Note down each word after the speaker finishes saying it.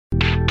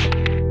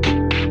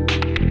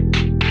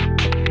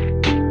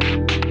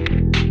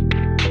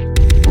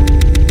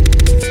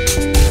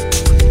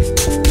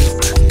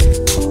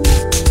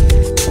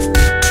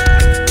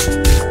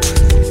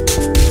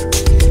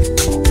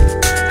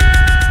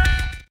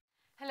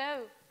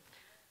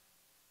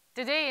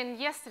today and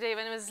yesterday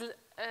when I was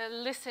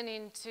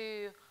listening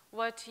to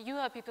what you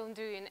are people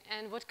doing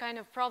and what kind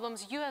of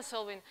problems you are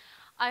solving,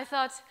 I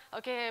thought,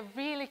 okay, I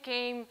really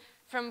came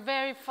from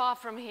very far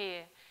from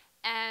here.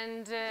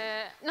 And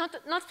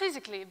not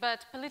physically,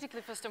 but politically,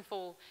 first of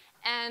all.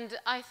 And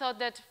I thought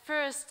that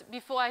first,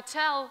 before I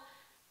tell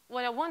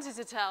what I wanted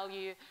to tell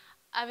you,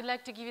 I would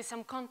like to give you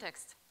some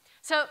context.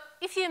 So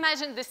if you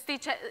imagine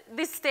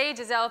this stage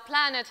is our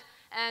planet,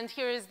 and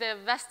here is the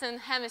Western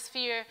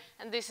Hemisphere,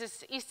 and this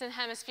is Eastern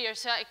Hemisphere.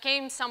 So I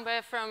came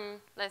somewhere from,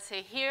 let's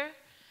say, here.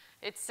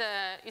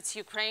 It's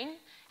Ukraine.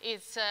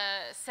 It's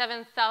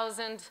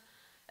 7,000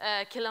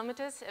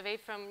 kilometers away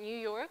from New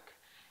York.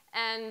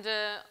 And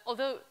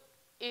although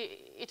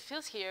it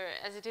feels here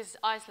as it is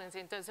Iceland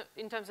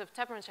in terms of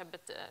temperature,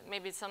 but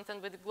maybe it's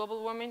something with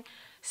global warming.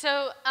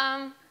 So,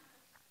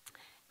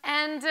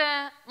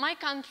 my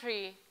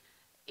country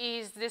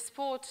is the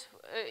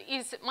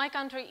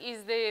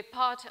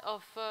part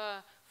of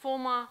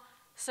former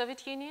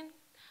Soviet Union.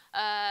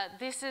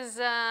 This is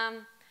a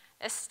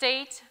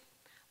state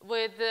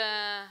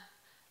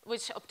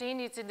which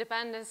obtained its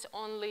independence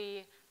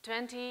only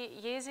 20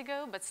 years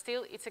ago, but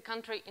still it's a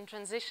country in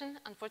transition,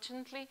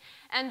 unfortunately.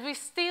 And we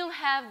still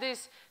have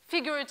this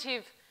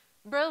figurative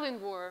Berlin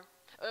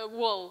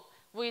Wall,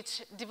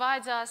 which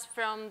divides us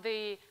from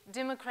the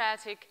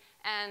democratic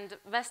and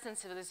Western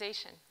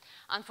civilization,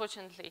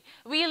 unfortunately.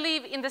 We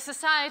live in the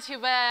society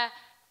where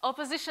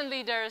opposition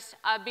leaders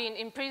are being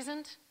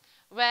imprisoned,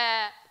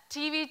 where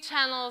TV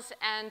channels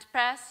and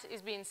press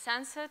is being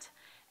censored,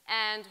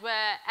 and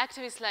where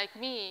activists like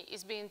me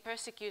is being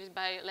persecuted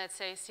by, let's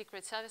say,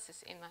 secret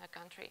services in my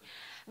country.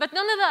 But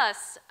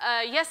nonetheless,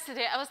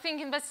 yesterday I was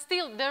thinking, but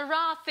still there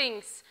are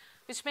things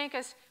which make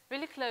us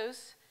really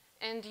close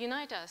and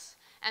unite us.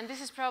 And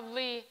this is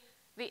probably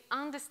the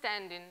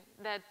understanding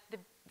that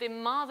the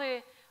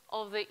mother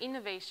of the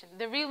innovation,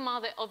 the real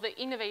mother of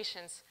the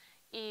innovations,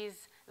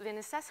 is the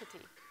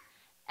necessity.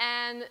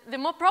 And the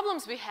more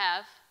problems we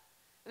have,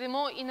 the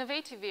more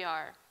innovative we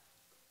are.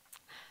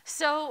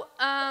 So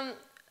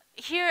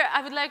here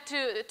I would like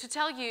to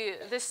tell you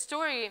the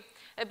story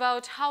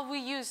about how we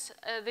use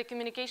the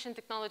communication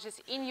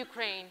technologies in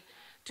Ukraine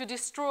to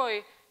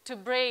destroy, to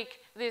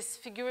break these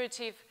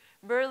figurative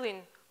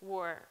Berlin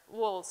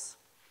walls.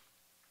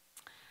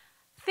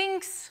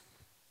 Things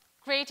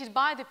created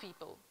by the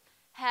people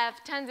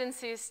have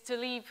tendencies to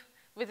live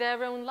with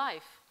their own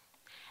life.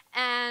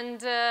 And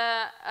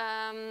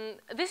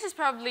this is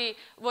probably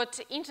what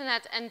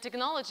internet and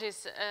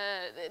technologies,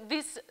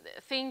 these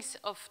things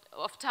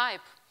of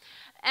type.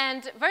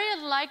 And very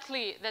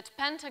likely that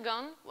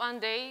Pentagon, one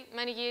day,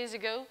 many years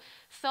ago,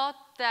 thought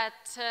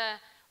that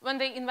when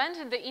they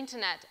invented the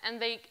internet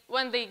and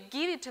when they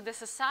give it to the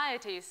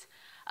societies,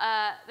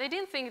 they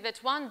didn't think that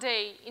one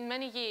day, in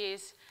many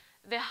years,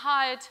 the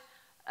hired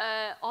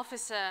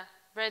officer,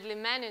 Bradley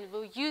Manning,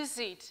 will use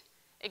it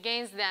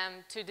against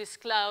them to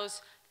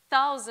disclose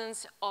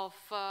thousands of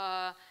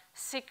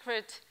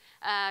secret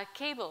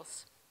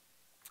cables.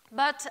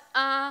 But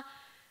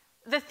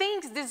the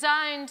things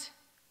designed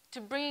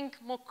to bring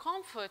more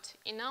comfort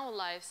in our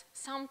lives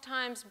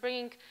sometimes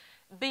bring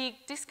big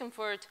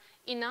discomfort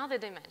in other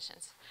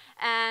dimensions.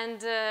 And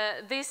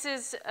this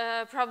is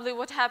probably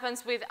what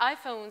happens with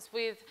iPhones,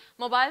 with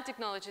mobile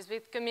technologies,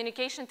 with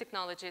communication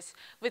technologies,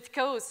 with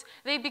codes.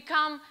 They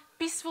become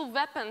peaceful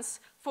weapons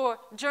for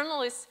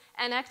journalists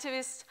and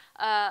activists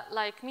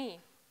like me.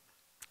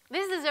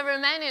 This is a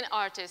Romanian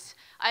artist.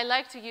 I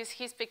like to use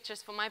his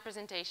pictures for my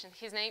presentation.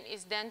 His name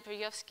is Dan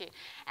Periovski,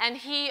 and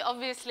he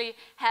obviously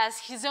has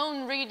his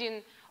own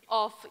reading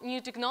of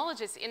new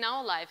technologies in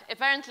our life.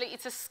 Apparently,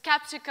 it's a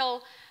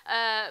skeptical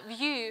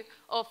view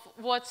of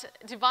what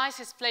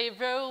devices play a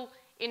role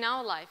in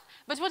our life.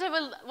 But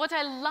what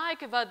I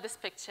like about this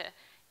picture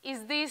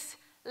is this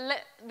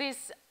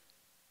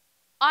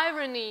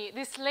irony,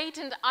 this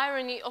latent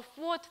irony of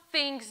what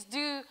things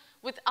do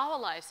with our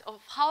lives, of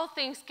how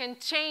things can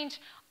change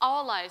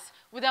our lives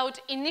without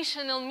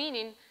initial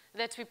meaning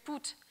that we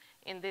put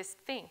in these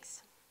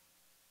things.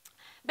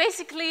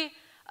 Basically,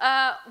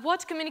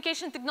 what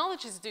communication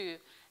technologies do,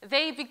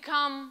 they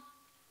become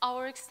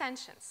our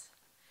extensions.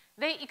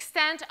 They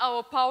extend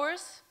our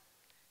powers,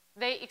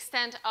 they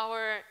extend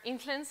our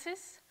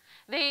influences,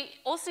 they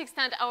also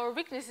extend our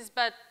weaknesses,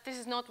 but this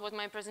is not what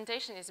my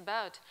presentation is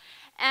about.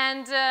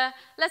 And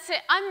let's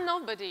say I'm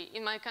nobody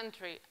in my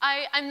country.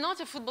 I'm not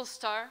a football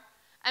star.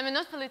 I'm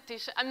not a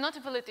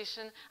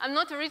politician. I'm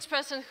not a rich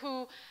person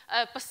who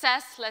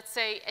possesses, let's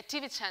say, a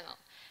TV channel.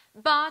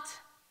 But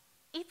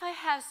if I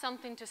have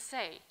something to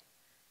say,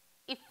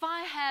 if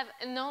I have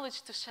a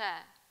knowledge to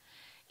share,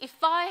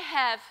 if I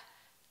have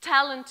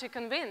talent to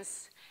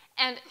convince,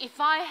 and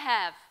if I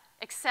have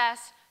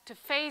access to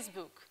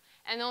Facebook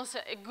and also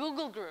a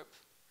Google group,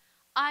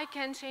 I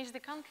can change the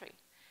country.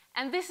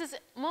 And this is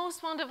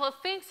most wonderful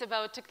things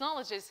about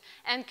technologies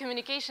and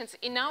communications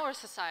in our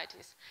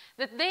societies,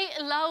 that they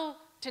allow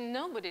to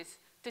nobodies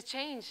to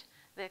change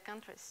their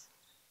countries.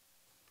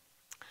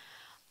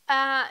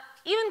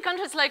 Even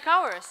countries like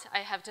ours, I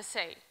have to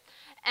say.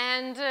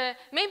 And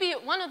maybe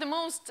one of the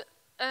most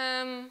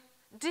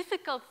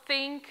difficult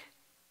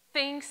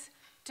things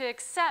to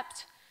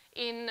accept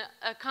in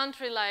a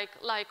country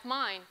like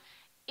mine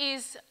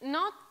is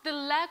not the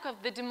lack of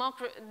the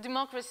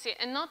democracy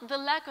and not the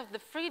lack of the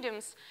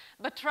freedoms,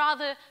 but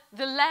rather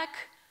the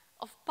lack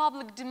of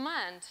public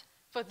demand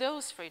for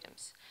those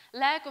freedoms,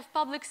 lack of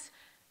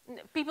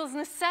people's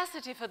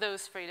necessity for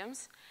those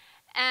freedoms,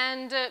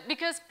 and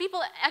because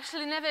people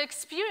actually never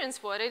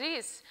experience what it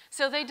is,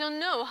 so they don't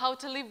know how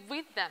to live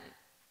with them.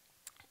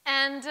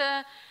 And,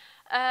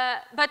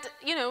 but,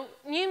 you know,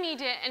 new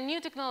media and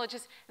new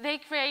technologies, they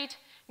create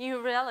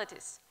new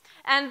realities.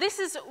 And this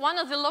is one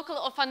of the local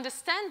of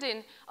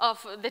understanding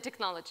of the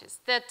technologies,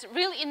 that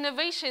real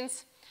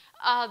innovations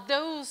are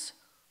those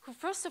who,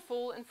 first of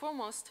all and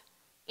foremost,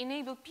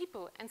 enable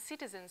people and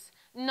citizens,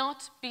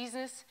 not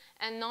business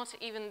and not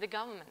even the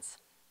governments.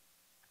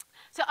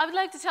 So I would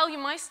like to tell you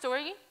my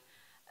story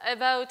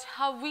about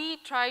how we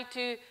try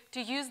to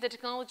use the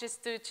technologies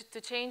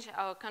to change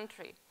our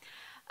country.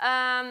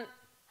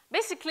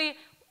 Basically,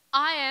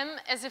 I am,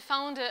 as a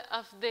founder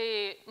of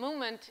the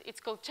movement,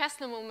 it's called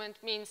Chestnut Movement,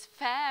 means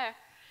fair.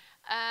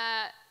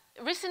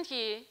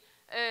 Recently,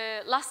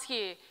 last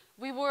year,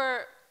 we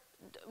were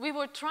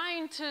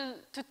trying to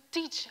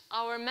teach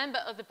our member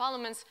of the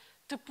parliaments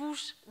to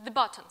push the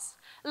buttons,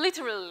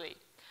 literally.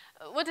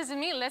 What does it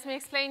mean? Let me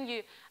explain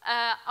you.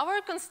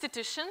 Our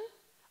constitution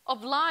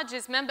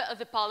obliges member of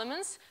the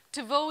parliaments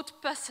to vote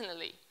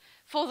personally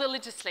for the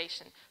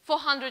legislation,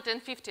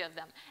 450 of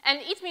them. And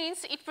it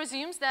means, it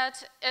presumes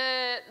that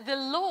the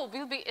law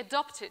will be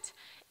adopted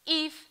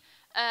if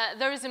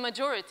there is a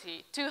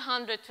majority,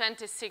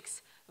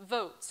 226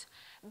 votes.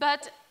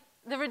 But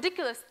the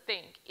ridiculous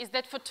thing is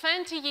that for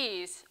 20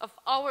 years of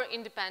our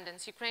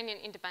independence, Ukrainian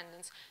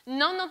independence,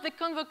 none of the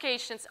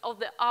convocations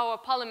of our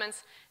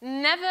parliaments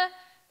never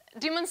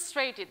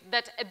demonstrated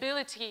that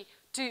ability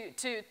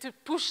to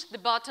push the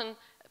button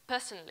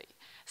personally.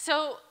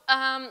 So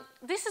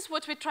this is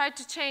what we tried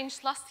to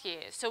change last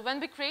year. So when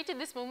we created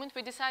this movement,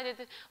 we decided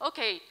that,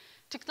 okay,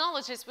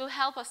 technologies will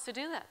help us to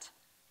do that.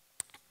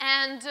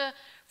 And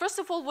first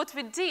of all, what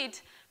we did,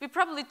 we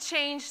probably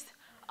changed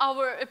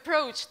our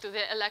approach to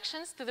the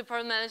elections, to the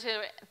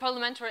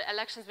parliamentary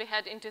elections we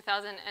had in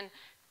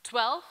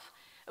 2012.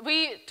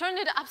 We turned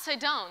it upside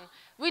down.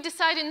 We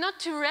decided not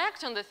to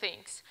react on the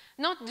things,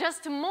 not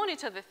just to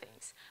monitor the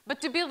things,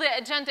 but to build the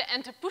agenda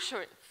and to push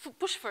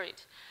for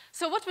it.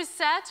 So what we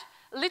said,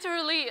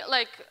 literally,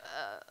 like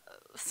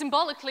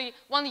symbolically,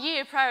 1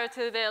 year prior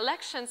to the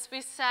elections, we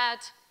said,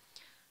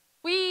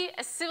 we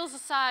as civil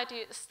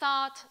society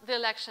start the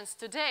elections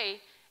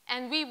today,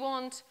 and we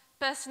want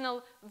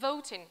personal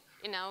voting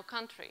in our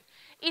country.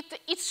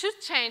 It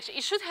should change,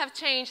 it should have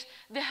changed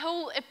the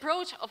whole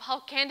approach of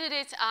how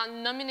candidates are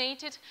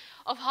nominated,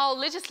 of how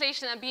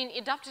legislation are being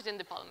adopted in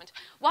the parliament.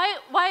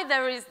 Why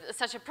there is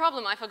such a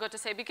problem, I forgot to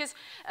say, because,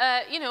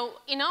 you know,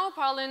 in our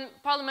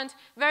parliament,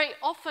 very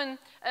often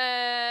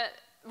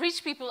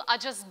rich people are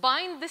just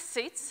buying the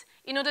seats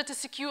in order to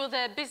secure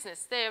their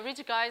business. They are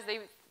rich guys, they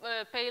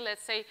pay,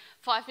 let's say,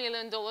 $5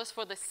 million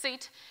for the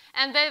seat,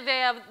 and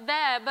they are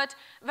there, but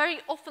very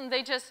often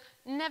they just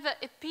never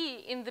appear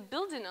in the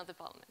building of the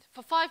parliament.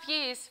 For 5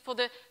 years, for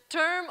the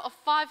term of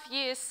 5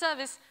 years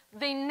service,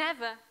 they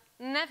never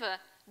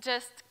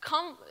just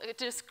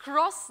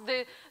cross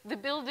the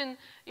building,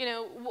 you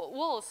know,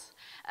 walls,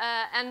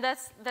 and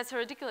that's a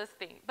ridiculous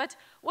thing. But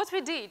what we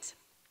did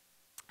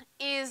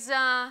is,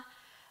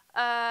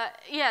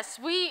 yes,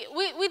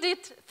 we did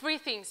 3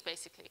 things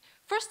basically.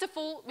 First of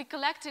all, we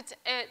collected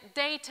a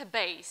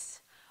database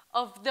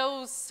of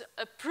those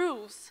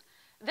proofs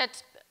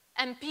that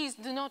MPs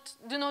do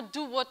not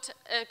do what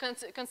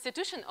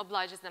Constitution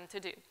obliges them to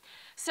do.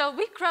 So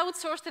we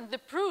crowdsourced the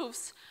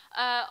proofs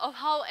of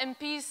how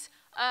MPs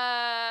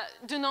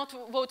do not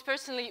vote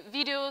personally.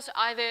 Videos,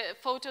 either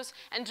photos,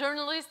 and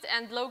journalists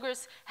and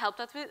bloggers helped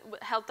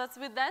us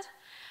with that.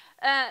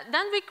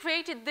 Then we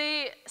created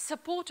the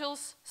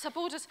supporters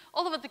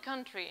all over the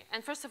country.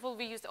 And first of all,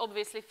 we used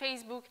obviously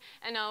Facebook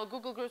and our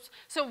Google groups.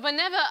 So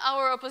whenever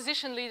our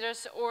opposition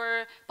leaders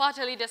or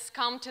party leaders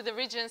come to the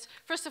regions,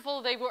 first of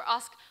all, they were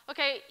asked,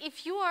 okay,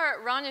 if you are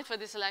running for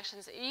these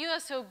elections, you are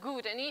so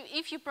good, and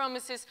if you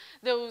promise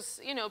those,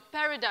 you know,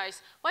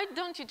 paradise, why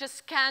don't you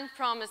just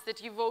promise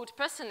that you vote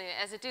personally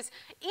as it is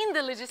in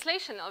the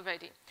legislation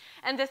already?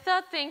 And the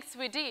third thing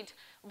we did,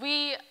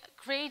 we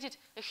created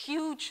a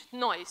huge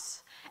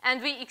noise.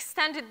 And we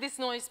extended this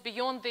noise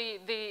beyond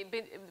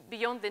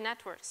the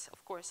networks,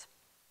 of course.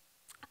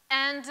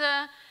 And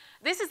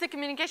this is the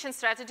communication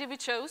strategy we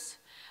chose.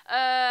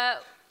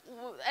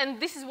 And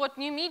this is what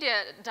new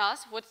media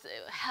does, what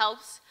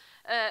helped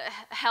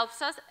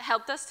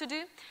us to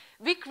do.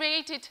 We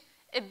created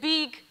a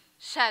big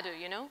shadow,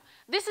 you know.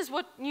 This is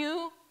what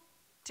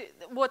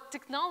what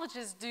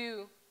technologies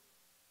do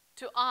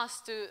to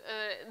us.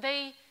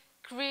 They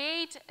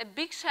create a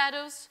big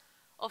shadows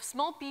of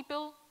small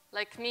people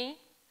like me,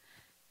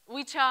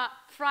 which are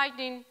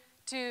frightening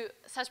to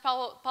such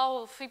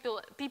powerful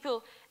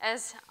people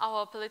as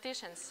our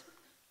politicians.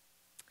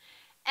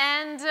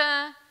 And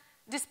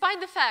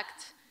despite the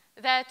fact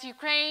that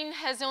Ukraine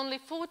has only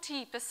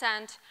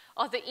 40%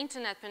 of the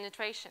internet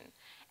penetration,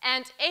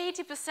 and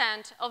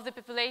 80% of the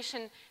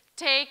population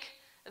take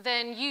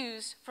their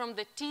news from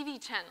the TV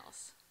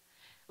channels.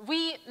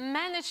 We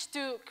managed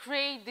to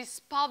create this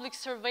public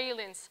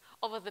surveillance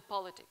over the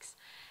politics.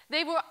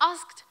 They were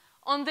asked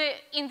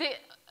in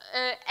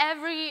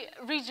every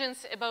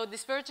regions about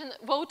this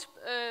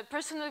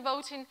personally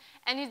voting,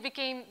 and it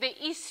became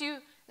the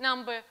issue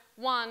number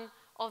 1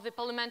 of the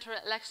parliamentary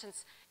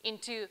elections in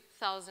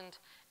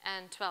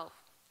 2012.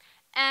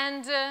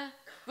 And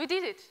we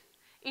did it.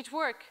 It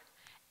worked.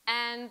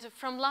 And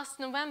from last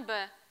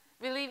November,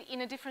 we live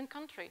in a different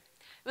country.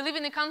 We live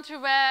in a country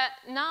where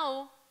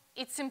now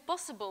it's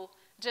impossible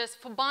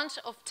just for a bunch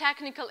of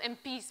technical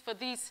MPs, for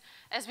these,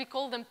 as we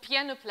call them,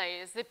 piano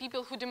players, the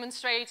people who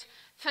demonstrate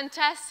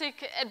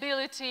fantastic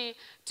ability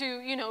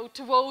to, you know,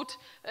 to vote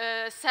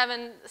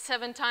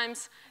seven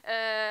times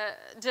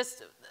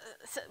just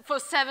for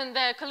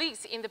their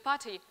colleagues in the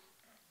party.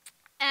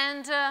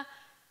 And,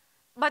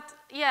 but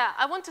yeah,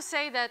 I want to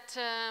say that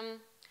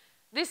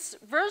this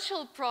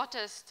virtual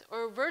protest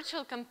or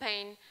virtual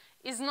campaign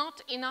is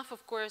not enough,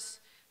 of course,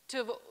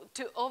 to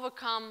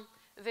overcome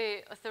the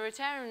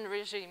authoritarian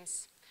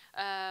regimes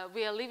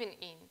we are living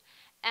in.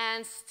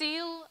 And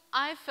still,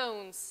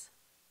 iPhones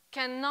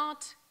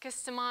cannot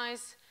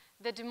customize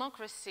the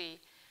democracy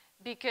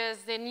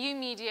because the new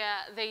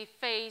media, they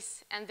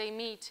face and they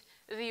meet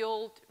the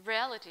old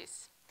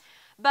realities.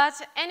 But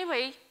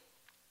anyway,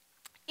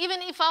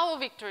 even if our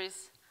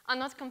victories are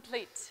not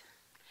complete,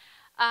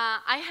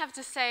 I have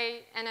to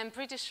say, and I'm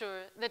pretty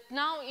sure, that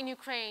now in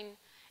Ukraine,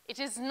 it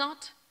is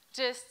not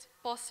just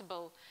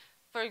possible,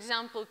 for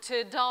example,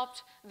 to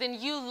adopt the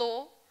new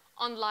law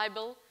on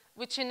libel,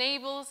 which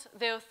enables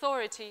the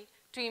authority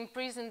to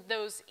imprison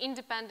those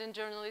independent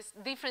journalists,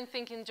 different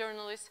thinking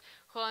journalists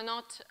who are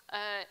not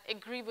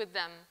agree with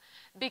them.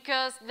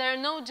 Because there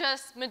are no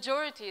just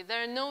majority,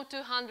 there are no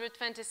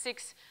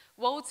 226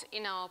 votes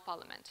in our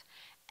parliament.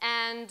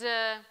 And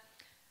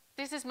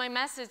this is my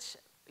message.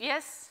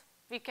 Yes,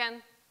 we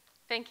can.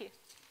 Thank you.